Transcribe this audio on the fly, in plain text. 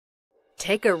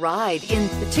Take a ride in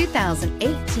the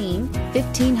 2018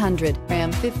 1500.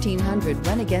 Ram 1500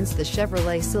 went against the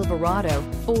Chevrolet Silverado,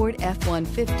 Ford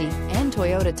F-150, and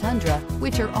Toyota Tundra,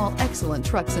 which are all excellent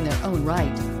trucks in their own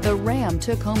right. The Ram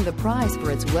took home the prize for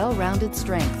its well-rounded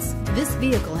strengths. This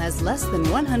vehicle has less than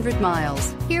 100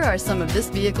 miles. Here are some of this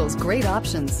vehicle's great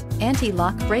options: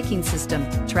 anti-lock braking system,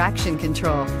 traction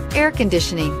control, air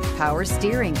conditioning, power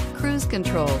steering, cruise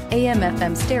control,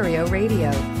 AM/FM stereo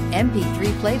radio,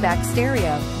 MP3 playback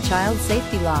stereo, child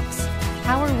safety locks,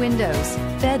 power windows,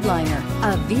 bed liner.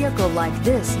 A vehicle like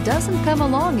this doesn't come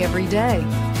along every day.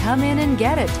 Come in and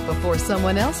get it before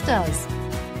someone else does.